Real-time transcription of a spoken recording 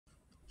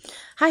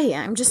Hi,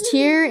 I'm just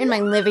here in my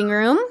living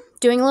room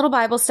doing a little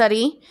Bible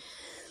study,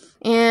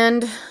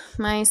 and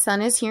my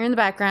son is here in the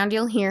background.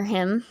 You'll hear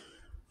him.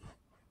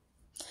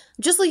 I'm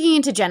just looking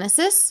into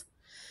Genesis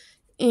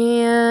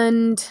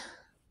and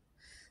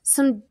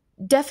some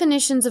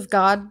definitions of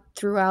God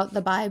throughout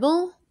the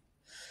Bible.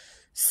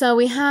 So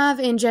we have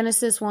in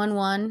Genesis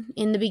 1:1,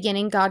 in the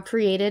beginning God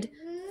created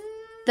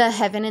the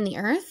heaven and the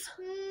earth.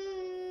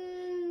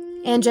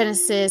 And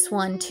Genesis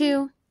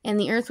 1:2, and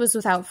the earth was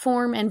without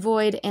form and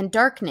void, and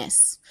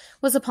darkness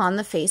was upon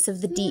the face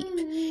of the deep.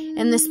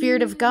 And the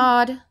Spirit of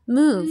God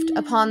moved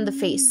upon the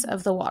face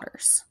of the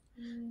waters.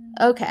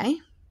 Okay.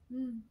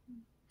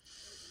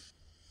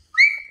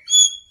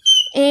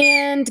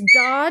 And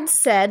God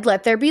said,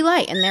 "Let there be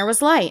light," and there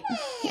was light.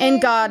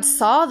 And God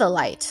saw the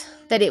light,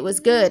 that it was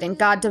good, and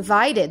God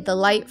divided the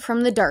light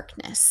from the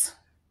darkness.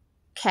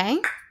 Okay?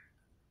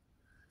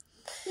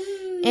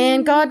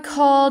 And God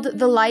called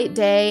the light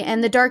day,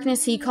 and the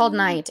darkness he called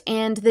night,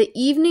 and the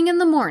evening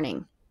and the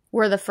morning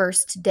were the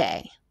first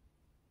day.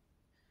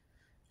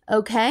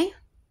 Okay?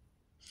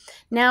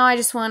 Now I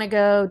just want to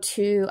go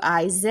to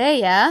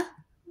Isaiah.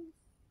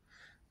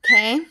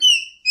 Okay?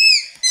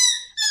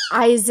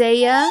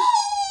 Isaiah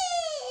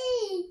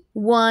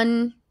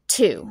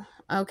 1:2.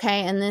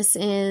 Okay? And this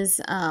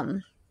is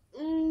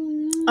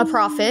a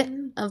prophet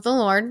of the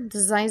Lord.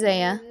 This is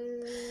Isaiah.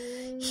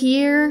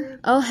 "Hear,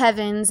 O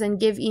heavens, and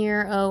give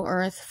ear, O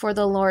earth, for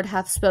the Lord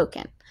hath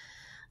spoken.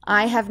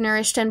 I have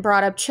nourished and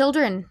brought up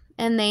children,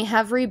 and they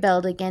have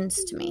rebelled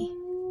against me."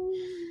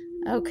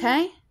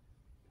 Okay?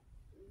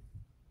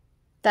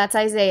 That's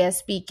Isaiah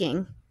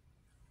speaking.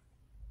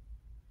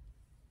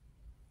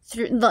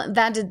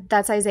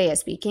 That's Isaiah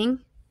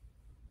speaking.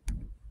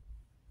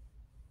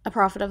 A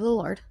prophet of the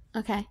Lord.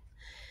 Okay.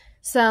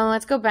 So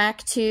let's go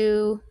back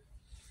to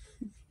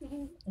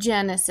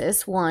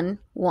Genesis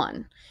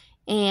 1:1.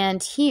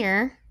 And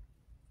here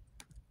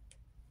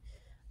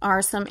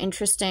are some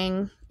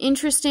interesting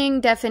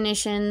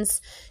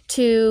definitions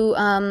to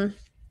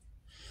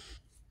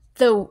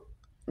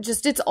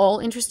it's all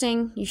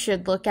interesting. You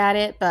should look at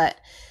it, but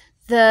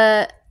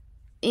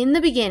in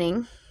the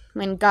beginning,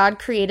 when God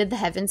created the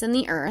heavens and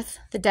the earth,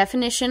 the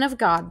definition of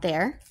God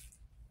there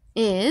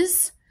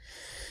is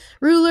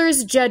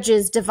rulers,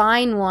 judges,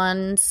 divine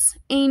ones,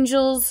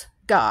 angels,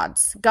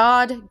 gods,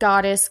 God,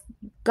 goddess,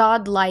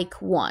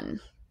 godlike one.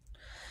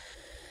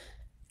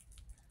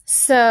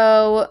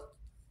 So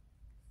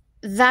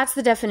that's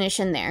the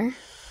definition there.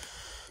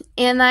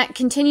 And that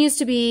continues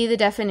to be the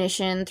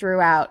definition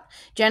throughout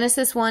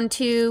Genesis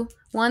 1:2,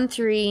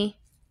 1:3,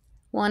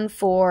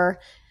 1:4.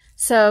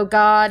 So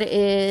God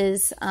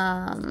is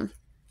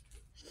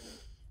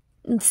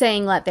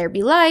saying, "Let there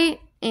be light,"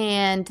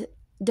 and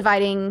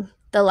dividing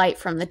the light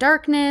from the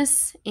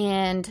darkness,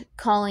 and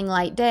calling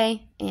light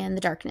day and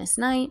the darkness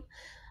night.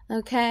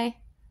 Okay?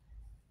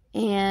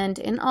 And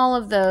in all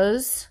of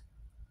those,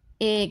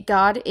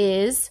 God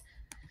is,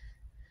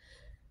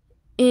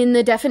 in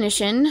the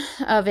definition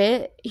of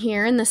it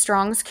here in the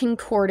Strong's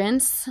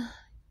Concordance,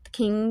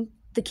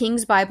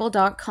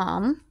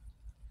 thekingsbible.com,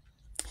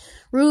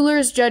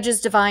 rulers, judges,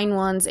 divine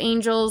ones,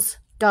 angels,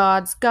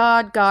 gods,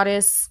 God,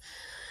 goddess,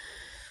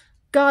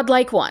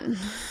 godlike one.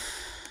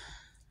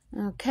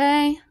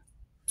 Okay.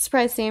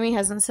 Surprised Sammy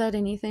hasn't said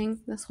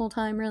anything this whole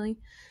time,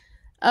 really.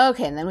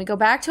 Okay, and then we go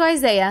back to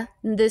Isaiah.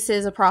 This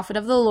is a prophet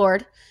of the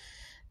Lord.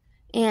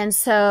 And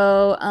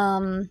so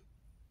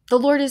the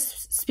Lord is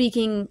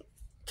speaking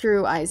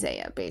through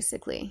Isaiah,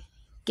 basically.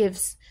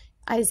 Gives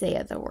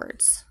Isaiah the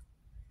words.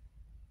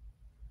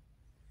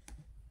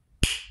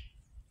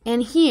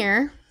 And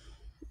here,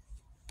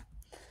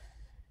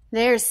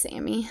 there's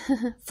Sammy.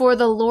 "For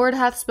the Lord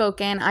hath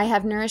spoken, I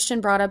have nourished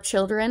and brought up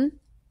children,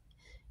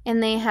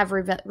 and they have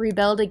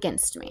rebelled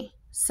against me."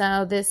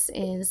 So this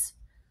is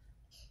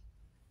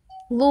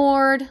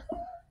Lord.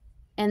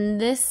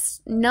 And this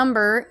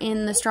number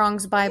in the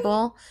Strong's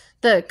Bible,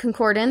 the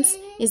Concordance,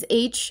 is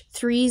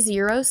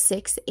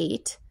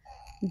H3068.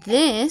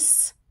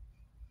 This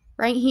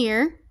right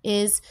here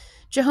is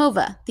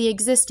Jehovah, the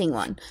existing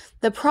one,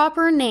 the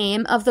proper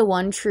name of the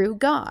one true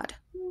God.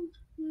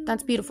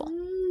 That's beautiful.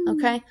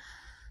 Okay?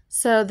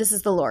 So this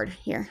is the Lord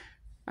here,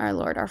 our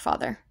Lord, our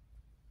Father.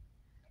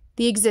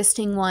 The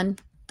existing one,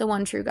 the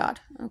one true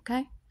God.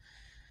 Okay?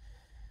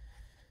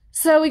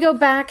 So we go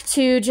back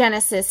to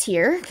Genesis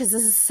here, because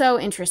this is so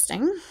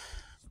interesting.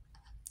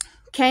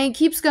 Okay, it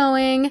keeps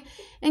going.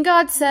 "And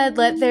God said,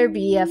 Let there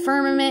be a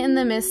firmament in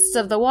the midst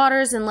of the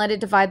waters, and let it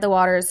divide the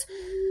waters,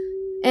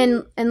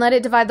 and let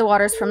it divide the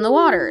waters from the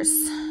waters."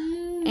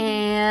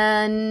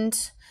 And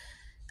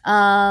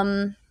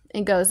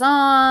it goes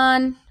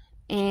on,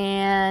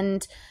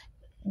 and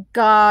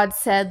God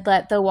said,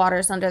 "Let the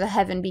waters under the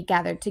heaven be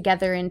gathered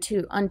together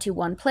unto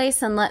one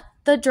place, and let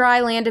the dry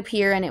land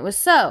appear," and it was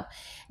so.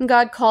 And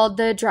God called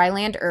the dry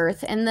land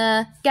earth, and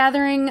the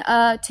gathering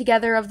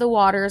together of the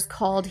waters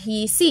called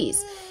he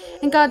seas.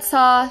 And God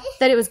saw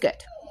that it was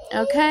good.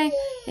 Okay?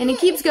 And it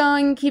keeps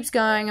going, keeps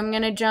going. I'm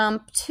going to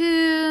jump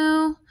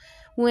to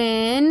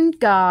when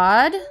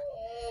God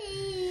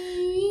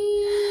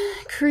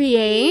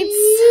creates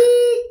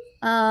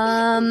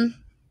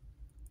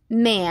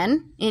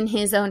man in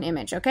his own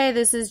image. Okay,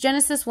 this is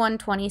Genesis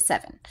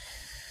 1:27.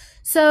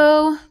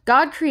 So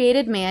God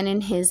created man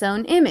in his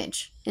own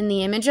image. In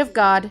the image of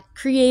God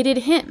created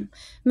him.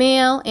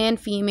 Male and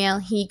female,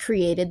 he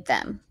created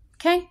them.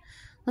 Okay,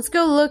 let's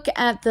go look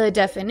at the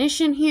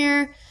definition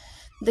here.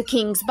 The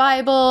King's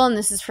Bible, and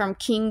this is from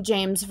King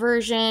James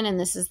Version, and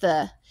this is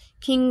the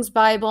King's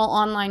Bible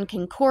Online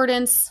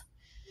Concordance.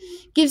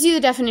 Gives you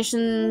the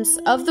definitions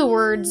of the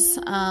words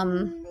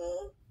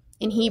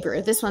in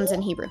Hebrew. This one's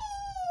in Hebrew.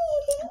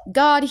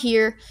 God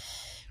here,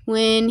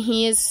 when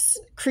he is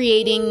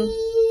creating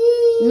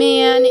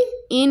man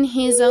in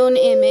his own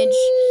image,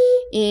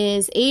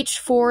 is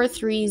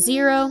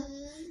H430.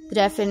 The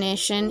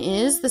definition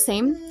is the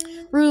same.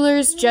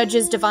 Rulers,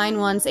 judges, divine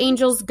ones,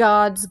 angels,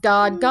 gods,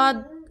 God,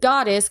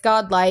 goddess,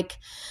 godlike.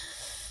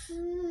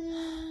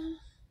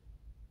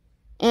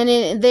 And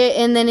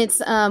then it's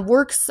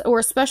works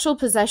or special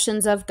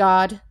possessions of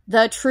God.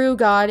 The true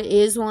God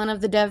is one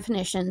of the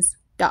definitions.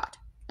 God.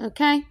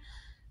 Okay?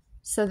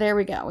 So there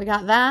we go. We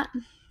got that.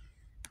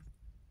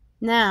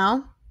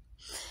 Now,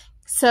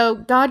 so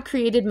God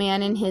created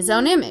man in his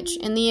own image.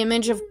 In the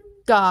image of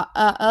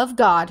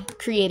God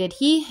created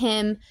he,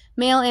 him,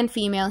 male and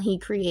female, he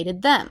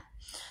created them.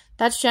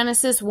 That's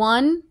Genesis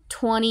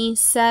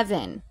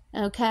 1:27.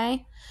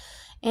 Okay?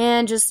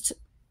 And just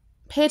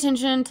pay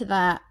attention to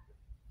that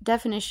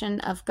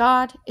definition of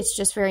God. It's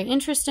just very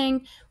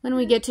interesting. When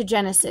we get to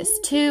Genesis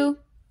 2,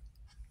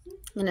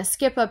 I'm going to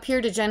skip up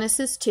here to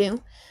Genesis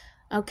 2.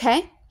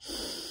 Okay?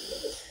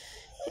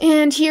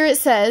 And here it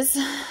says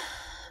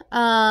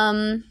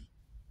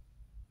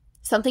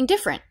something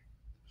different.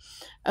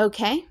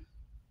 Okay?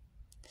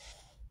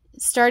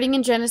 Starting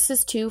in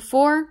Genesis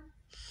 2:4.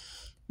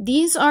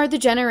 These are the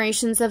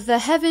generations of the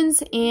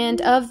heavens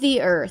and of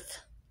the earth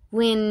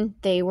when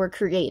they were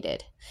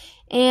created.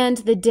 And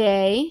the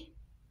day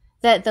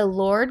that the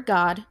Lord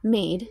God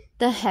made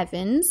the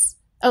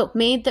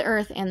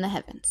earth and the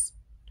heavens.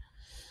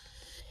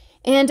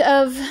 And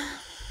of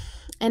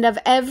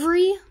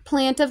every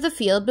plant of the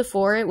field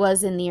before it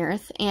was in the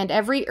earth, and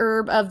every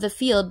herb of the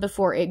field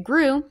before it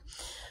grew,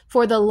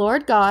 for the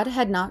Lord God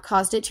had not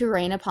caused it to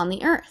rain upon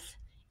the earth.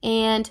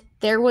 And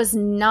there was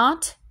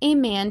not a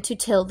man to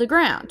till the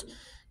ground.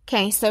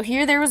 Okay, so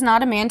here there was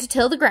not a man to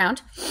till the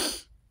ground.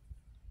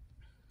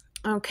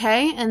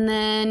 Okay, and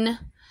then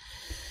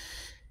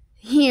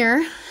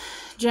here,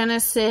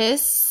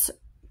 Genesis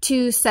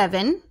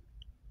 2:7,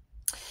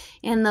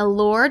 and the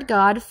Lord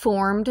God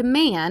formed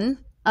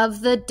man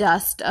of the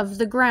dust of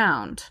the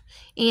ground,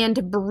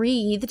 and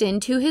breathed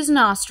into his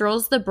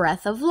nostrils the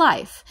breath of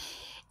life,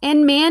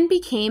 and man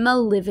became a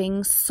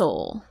living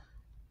soul.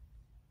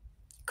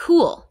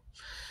 Cool.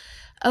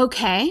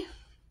 Okay,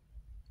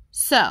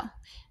 so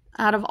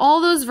out of all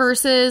those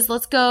verses,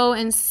 let's go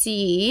and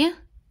see,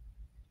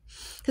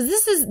 because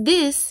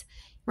this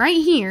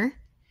right here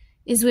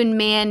is when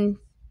man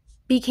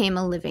became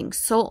a living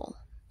soul.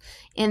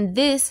 And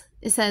this,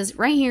 it says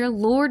right here,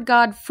 Lord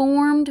God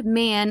formed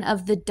man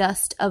of the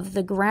dust of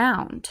the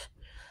ground.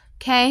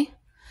 Okay?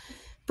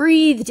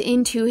 Breathed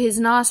into his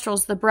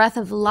nostrils the breath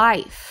of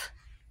life.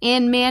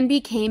 And man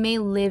became a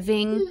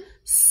living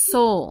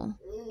soul.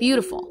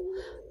 Beautiful.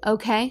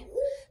 Okay?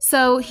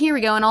 So here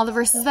we go in all the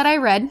verses that I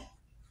read.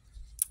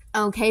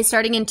 Okay,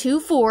 starting in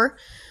 2:4.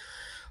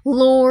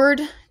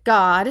 Lord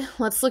God.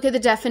 Let's look at the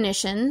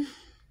definition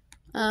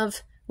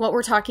of what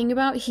we're talking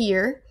about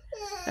here.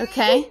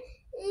 Okay?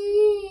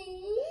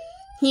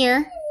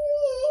 Here,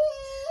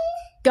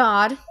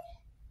 God,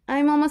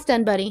 I'm almost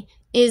done, buddy,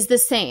 is the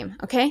same.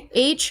 Okay?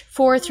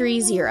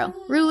 H430.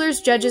 Rulers,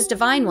 judges,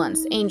 divine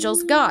ones,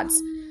 angels,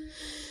 gods.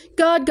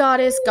 God,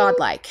 goddess,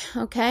 godlike.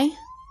 Okay?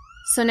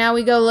 So now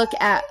we go look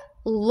at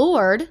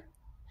Lord,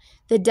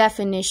 the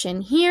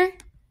definition here.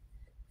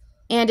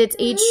 And it's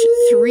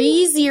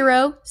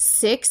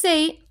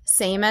H3068,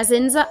 same as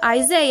in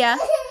Isaiah.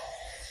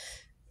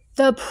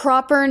 The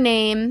proper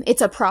name,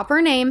 it's a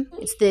proper name.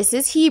 This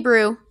is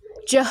Hebrew.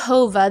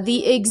 Jehovah,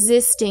 the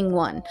existing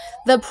one.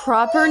 The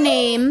proper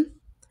name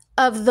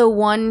of the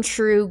one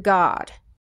true God.